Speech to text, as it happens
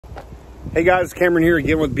Hey guys, Cameron here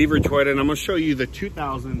again with Beaver Toyota, and I'm going to show you the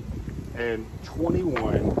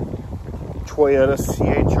 2021 Toyota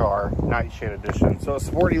CHR Nightshade Edition. So a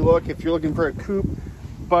sporty look if you're looking for a coupe,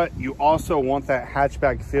 but you also want that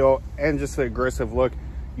hatchback feel and just an aggressive look.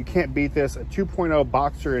 You can't beat this. A 2.0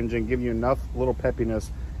 boxer engine give you enough little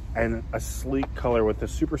peppiness and a sleek color with the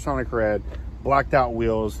supersonic red, blacked out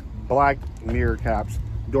wheels, black mirror caps,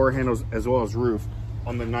 door handles, as well as roof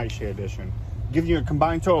on the Nightshade Edition. Give you a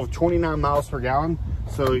combined total of 29 miles per gallon,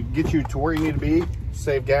 so it gets you to where you need to be,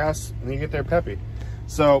 save gas, and you get there peppy.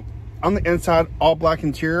 So on the inside, all black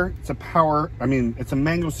interior. It's a it's a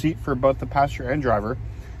manual seat for both the passenger and driver.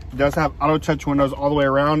 It does have auto touch windows all the way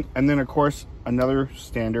around, and then of course another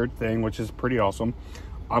standard thing, which is pretty awesome,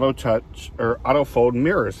 auto touch or auto fold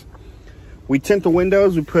mirrors. We tint the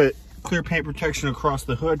windows. We put clear paint protection across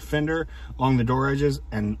the hood, fender, along the door edges,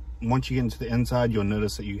 and once you get into the inside, you'll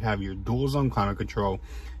notice that you have your dual zone climate control,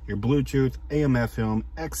 your Bluetooth, AM, FM,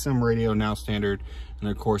 XM radio now standard, and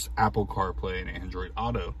of course Apple CarPlay and Android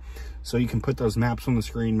Auto. So you can put those maps on the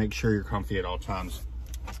screen, make sure you're comfy at all times.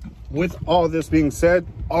 With all this being said,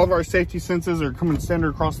 all of our safety senses are coming standard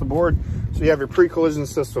across the board. So you have your pre-collision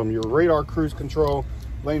system, your radar cruise control,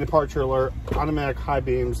 lane departure alert, automatic high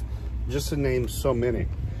beams, just to name so many.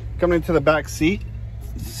 Coming into the back seat,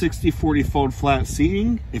 60/40 fold flat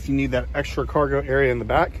seating if you need that extra cargo area in the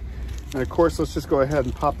back. And of course, let's just go ahead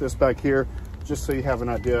and pop this back here just so you have an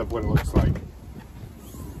idea of what it looks like.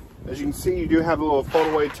 As you can see, you do have a little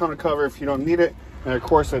fold-away tonneau cover if you don't need it. And of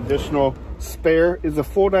course, additional spare is a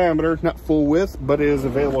full diameter, not full width, but it is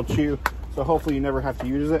available to you. So hopefully you never have to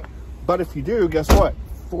use it. But if you do, guess what?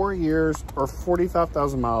 4 years or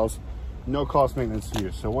 45,000 miles, no cost maintenance to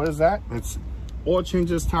you. So what is that? It's oil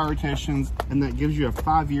changes, tire rotations, and that gives you a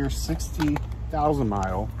 5-year, 60,000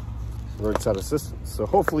 mile roadside assistance. So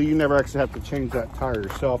hopefully you never actually have to change that tire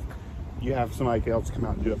yourself. You have somebody else come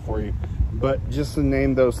out and do it for you. But just to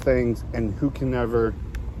name those things, and who can ever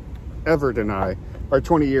deny our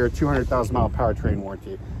 20-year, 200,000 mile powertrain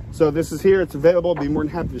warranty. So this is here, it's available. Be more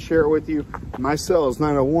than happy to share it with you. My cell is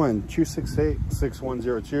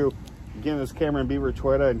 901-268-6102. Again, this is Cameron Beaver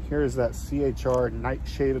Toyota, and here's that CHR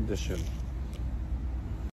Nightshade Edition.